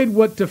avoid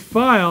what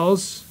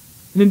defiles,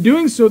 and in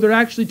doing so, they're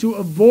actually to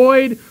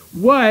avoid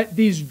what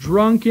these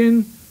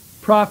drunken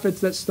prophets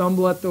that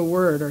stumble at the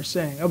word are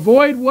saying.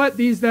 Avoid what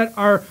these that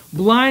are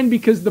blind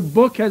because the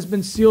book has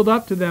been sealed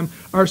up to them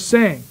are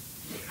saying.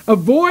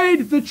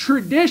 Avoid the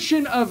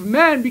tradition of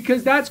men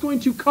because that's going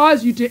to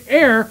cause you to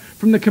err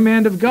from the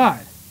command of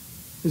God,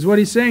 is what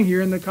he's saying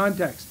here in the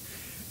context.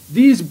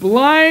 These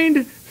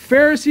blind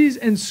Pharisees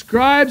and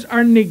scribes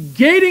are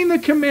negating the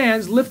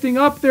commands, lifting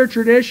up their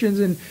traditions,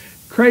 and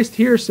Christ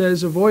here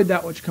says, avoid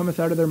that which cometh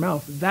out of their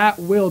mouth. That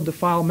will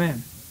defile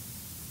men.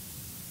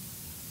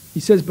 He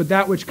says, but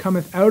that which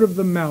cometh out of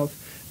the mouth,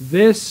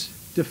 this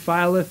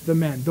defileth the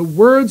men. The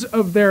words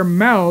of their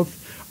mouth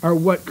are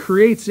what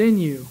creates in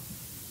you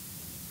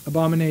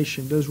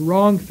abomination, does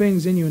wrong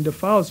things in you and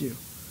defiles you.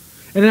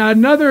 And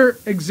another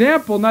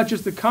example, not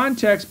just the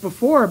context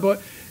before,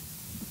 but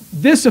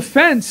this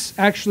offense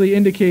actually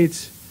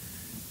indicates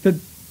that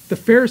the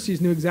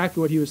Pharisees knew exactly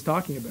what he was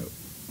talking about.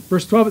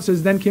 Verse 12, it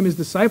says, then came his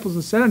disciples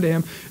and said unto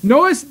him,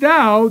 knowest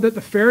thou that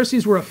the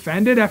Pharisees were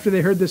offended after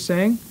they heard this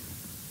saying?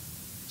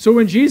 So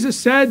when Jesus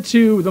said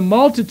to the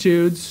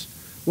multitudes,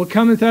 what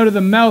cometh out of the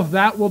mouth,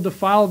 that will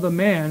defile the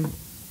man,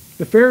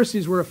 the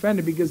Pharisees were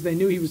offended because they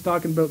knew he was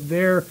talking about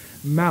their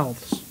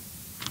mouths.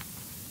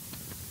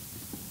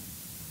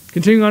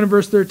 Continuing on in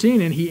verse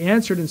 13, and he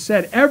answered and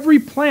said, every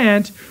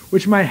plant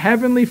which my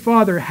heavenly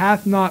Father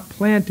hath not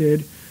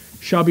planted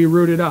shall be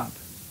rooted up.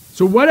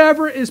 So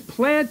whatever is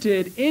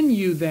planted in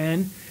you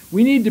then,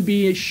 we need to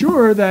be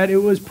sure that it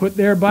was put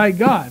there by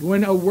God.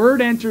 When a word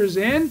enters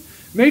in,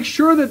 make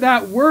sure that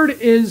that word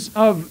is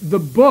of the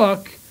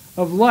book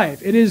of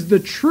life. It is the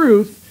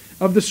truth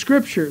of the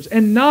Scriptures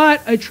and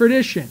not a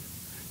tradition,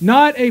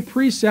 not a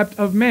precept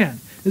of man.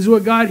 This is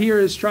what God here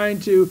is trying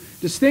to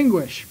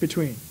distinguish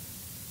between.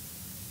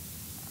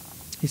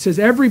 He says,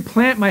 every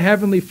plant my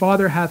heavenly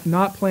Father hath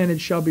not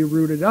planted shall be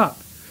rooted up.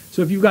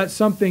 So if you've got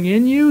something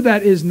in you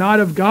that is not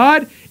of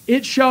God,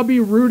 it shall be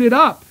rooted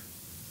up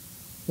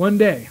one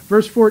day.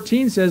 Verse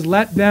 14 says,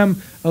 let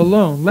them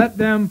alone. Let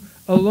them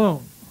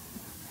alone.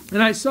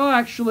 And I saw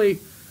actually,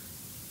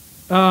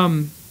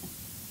 in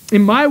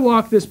my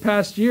walk this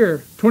past year,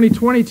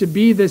 2020, to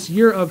be this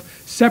year of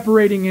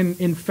separating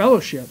in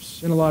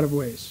fellowships in a lot of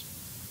ways.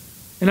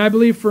 And I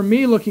believe for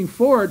me, looking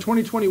forward,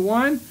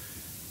 2021,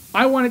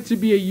 I want it to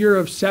be a year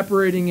of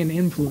separating in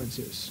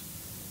influences.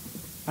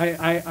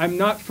 I'm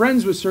not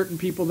friends with certain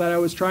people that I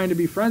was trying to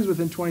be friends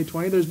with in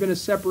 2020. There's been a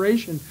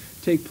separation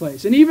take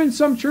place. And even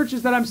some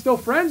churches that I'm still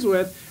friends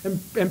with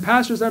and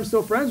pastors that I'm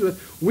still friends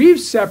with, we've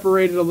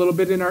separated a little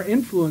bit in our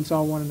influence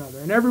on one another.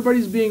 And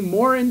everybody's being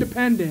more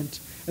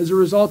independent as a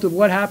result of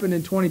what happened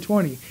in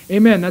 2020.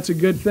 Amen, that's a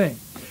good thing.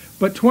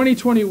 But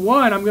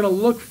 2021, I'm going to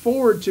look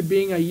forward to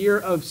being a year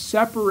of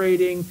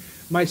separating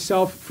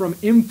myself from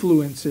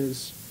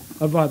influences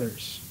of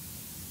others.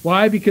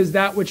 Why? Because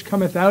that which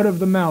cometh out of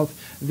the mouth,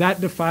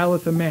 that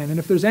defileth a man. And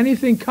if there's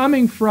anything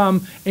coming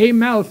from a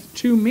mouth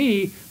to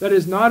me that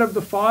is not of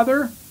the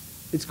Father,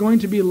 it's going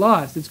to be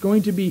lost. It's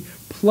going to be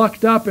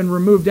plucked up and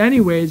removed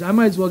anyways. I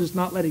might as well just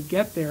not let it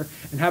get there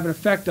and have an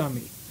effect on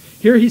me.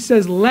 Here he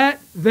says,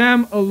 let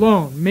them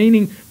alone,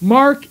 meaning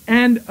mark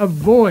and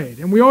avoid.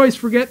 And we always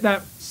forget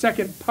that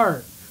second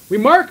part. We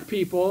mark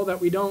people that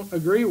we don't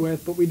agree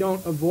with, but we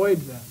don't avoid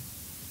them.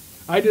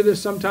 I do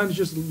this sometimes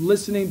just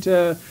listening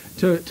to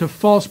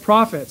false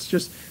prophets,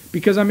 just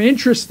because I'm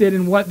interested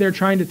in what they're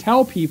trying to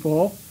tell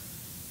people,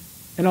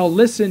 and I'll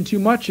listen too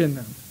much in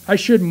them. I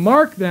should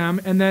mark them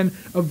and then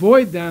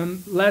avoid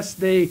them, lest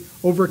they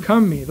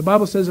overcome me. The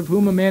Bible says, of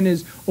whom a man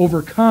is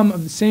overcome,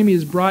 of the same he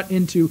is brought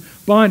into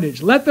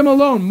bondage. Let them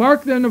alone,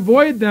 mark them,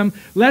 avoid them,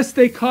 lest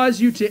they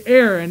cause you to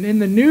err. And in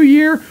the new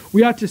year,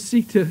 we ought to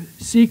seek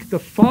the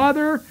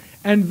Father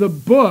and the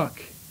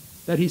book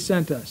that he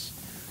sent us.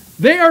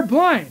 They are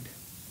blind.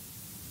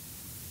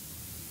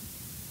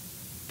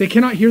 They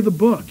cannot hear the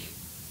book.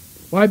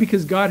 Why?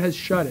 Because God has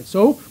shut it.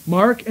 So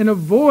mark and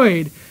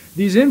avoid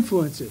these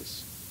influences.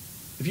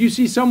 If you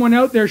see someone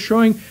out there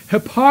showing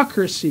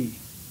hypocrisy,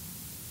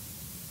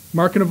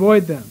 mark and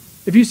avoid them.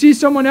 If you see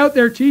someone out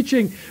there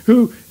teaching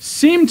who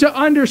seem to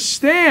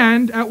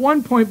understand at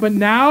one point, but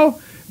now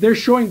they're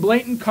showing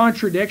blatant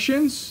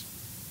contradictions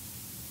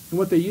in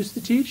what they used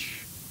to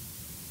teach,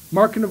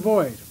 mark and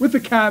avoid. With the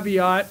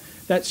caveat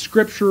that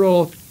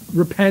scriptural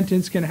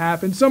repentance can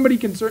happen. Somebody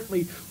can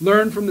certainly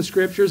learn from the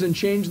scriptures and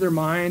change their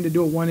mind and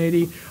do a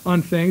 180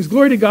 on things.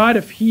 Glory to God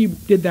if he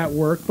did that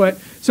work. But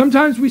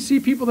sometimes we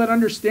see people that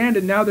understand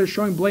and now they're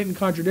showing blatant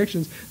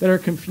contradictions that are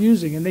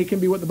confusing, and they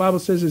can be what the Bible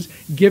says is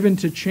given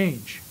to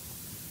change.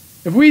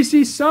 If we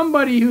see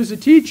somebody who's a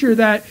teacher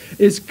that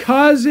is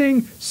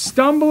causing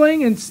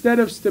stumbling instead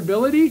of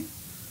stability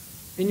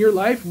in your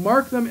life,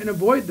 mark them and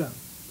avoid them.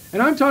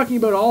 And I'm talking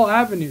about all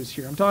avenues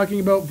here. I'm talking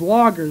about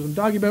vloggers. I'm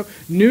talking about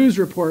news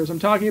reporters. I'm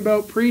talking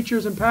about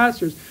preachers and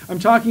pastors. I'm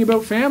talking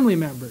about family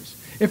members.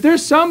 If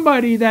there's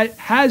somebody that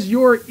has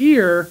your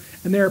ear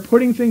and they're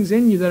putting things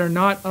in you that are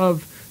not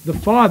of the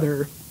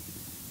Father,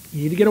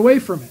 you need to get away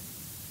from it.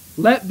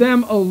 Let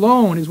them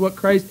alone is what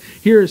Christ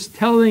here is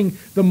telling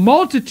the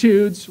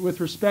multitudes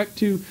with respect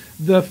to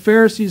the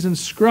Pharisees and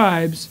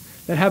scribes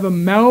that have a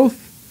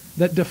mouth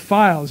that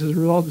defiles as a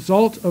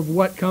result of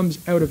what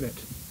comes out of it.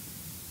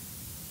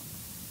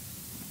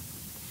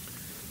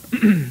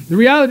 The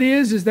reality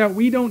is that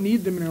we don't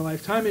need them in our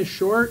life. Time is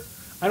short.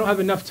 I don't have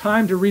enough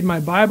time to read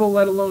my Bible,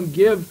 let alone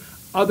give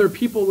other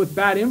people with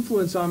bad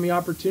influence on me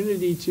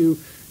opportunity to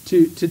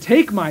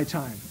take my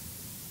time.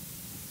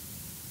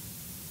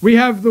 We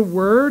have the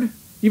Word.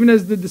 Even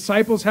as the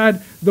disciples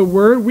had the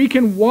Word, we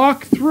can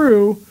walk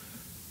through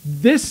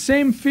this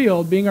same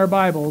field, being our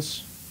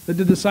Bibles, that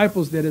the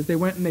disciples did as they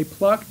went and they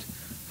plucked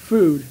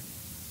food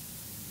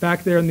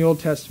back there in the Old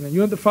Testament. You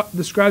know what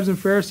the scribes and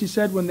Pharisees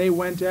said when they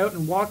went out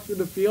and walked through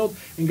the field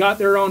and got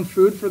their own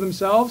food for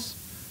themselves?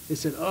 They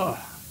said,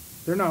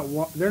 they're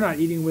not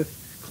eating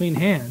with clean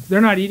hands.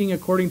 They're not eating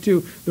according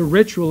to the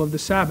ritual of the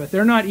Sabbath.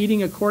 They're not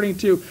eating according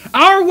to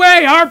our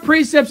way, our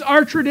precepts,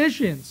 our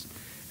traditions.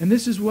 And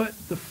this is what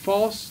the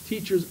false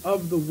teachers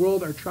of the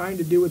world are trying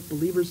to do with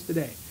believers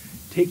today.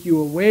 Take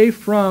you away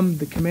from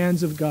the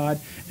commands of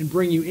God and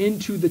bring you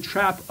into the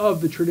trap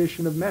of the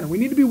tradition of men. And we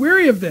need to be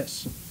weary of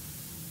this.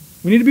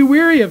 We need to be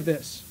weary of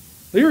this.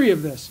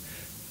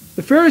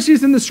 The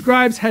Pharisees and the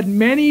scribes had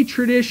many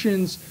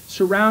traditions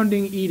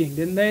surrounding eating,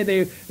 didn't they?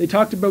 They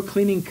talked about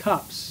cleaning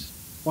cups,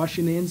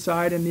 washing the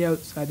inside and the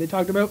outside. They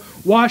talked about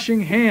washing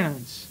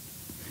hands.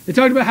 They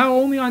talked about how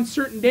only on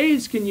certain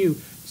days can you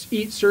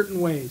eat certain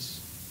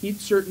ways, eat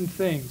certain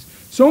things.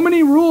 So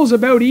many rules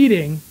about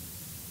eating,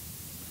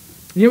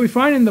 and yet we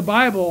find in the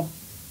Bible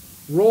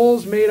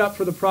roles made up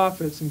for the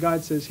prophets, and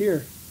God says,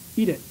 here,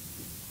 eat it.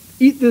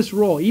 Eat this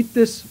roll, eat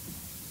this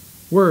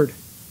word.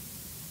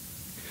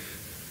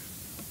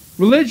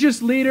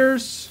 Religious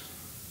leaders,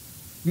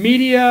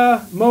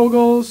 media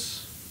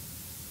moguls,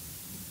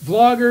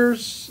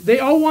 vloggers, they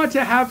all want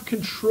to have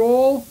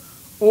control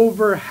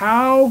over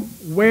how,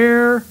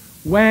 where,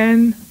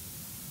 when,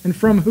 and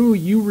from who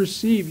you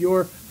receive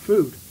your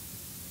food.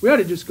 We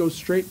ought to just go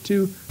straight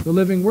to the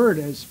living word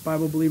as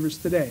Bible believers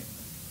today.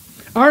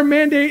 Our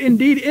mandate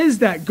indeed is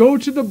that. Go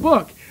to the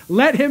book.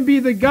 Let him be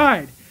the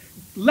guide.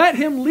 Let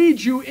him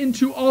lead you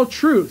into all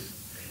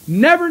truth.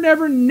 Never,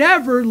 never,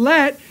 never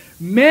let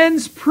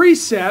men's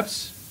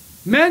precepts,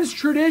 men's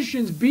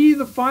traditions be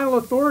the final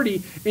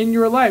authority in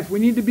your life. We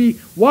need to be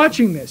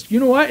watching this. You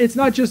know what? It's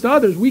not just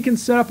others. We can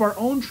set up our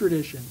own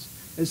traditions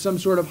as some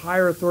sort of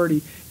higher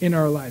authority in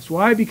our lives.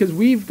 Why? Because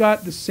we've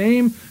got the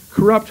same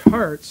corrupt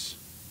hearts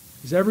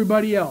as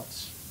everybody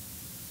else.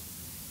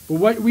 But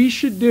what we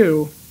should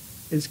do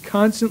is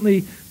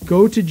constantly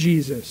go to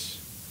Jesus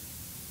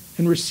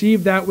and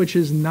receive that which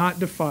is not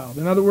defiled.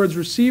 In other words,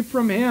 receive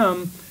from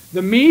him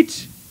the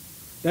meat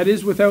that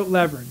is without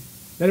leaven,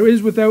 that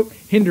is without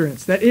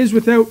hindrance, that is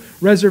without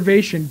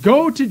reservation.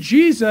 Go to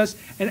Jesus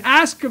and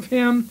ask of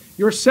him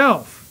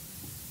yourself.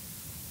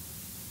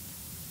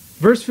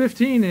 Verse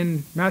 15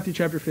 in Matthew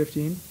chapter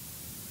 15,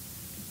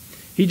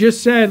 he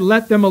just said,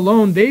 let them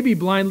alone, they be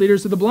blind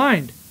leaders of the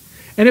blind.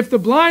 And if the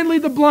blind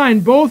lead the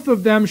blind, both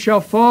of them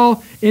shall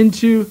fall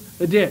into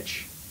the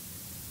ditch.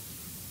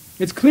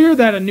 It's clear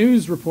that a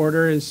news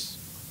reporter is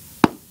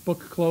book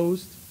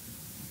closed.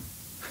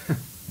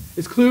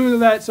 It's clear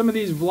that some of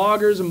these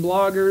vloggers and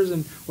bloggers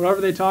and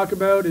whatever they talk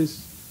about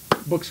is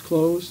books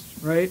closed,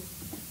 right?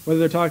 Whether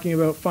they're talking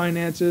about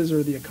finances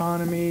or the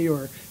economy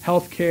or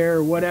healthcare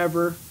or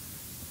whatever.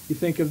 You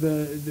think of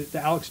the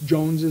Alex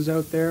Joneses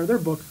out there. They're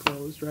book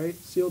closed, right?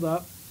 Sealed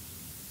up.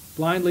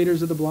 Blind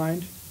leaders of the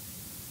blind.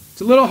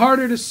 It's a little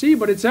harder to see,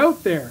 but it's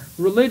out there.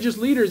 Religious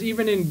leaders,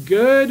 even in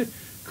good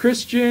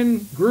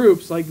Christian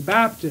groups like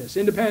Baptist,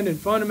 Independent,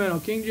 Fundamental,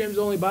 King James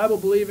only, Bible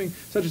believing,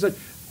 such and such,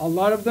 a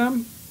lot of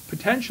them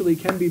potentially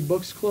can be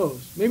books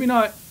closed. Maybe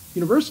not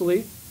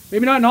universally,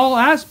 maybe not in all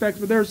aspects,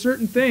 but there are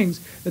certain things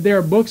that they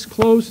are books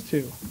closed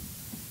to.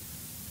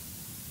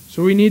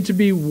 So we need to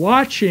be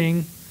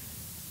watching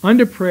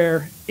unto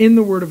prayer in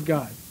the Word of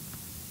God.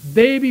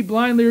 They be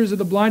blind leaders of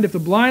the blind. If the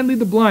blind lead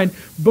the blind,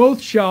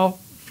 both shall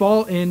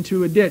fall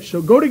into a ditch.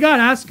 So go to God,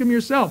 ask him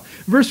yourself.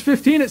 Verse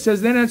 15 it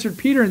says, then answered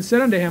Peter and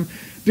said unto him,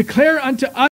 declare unto us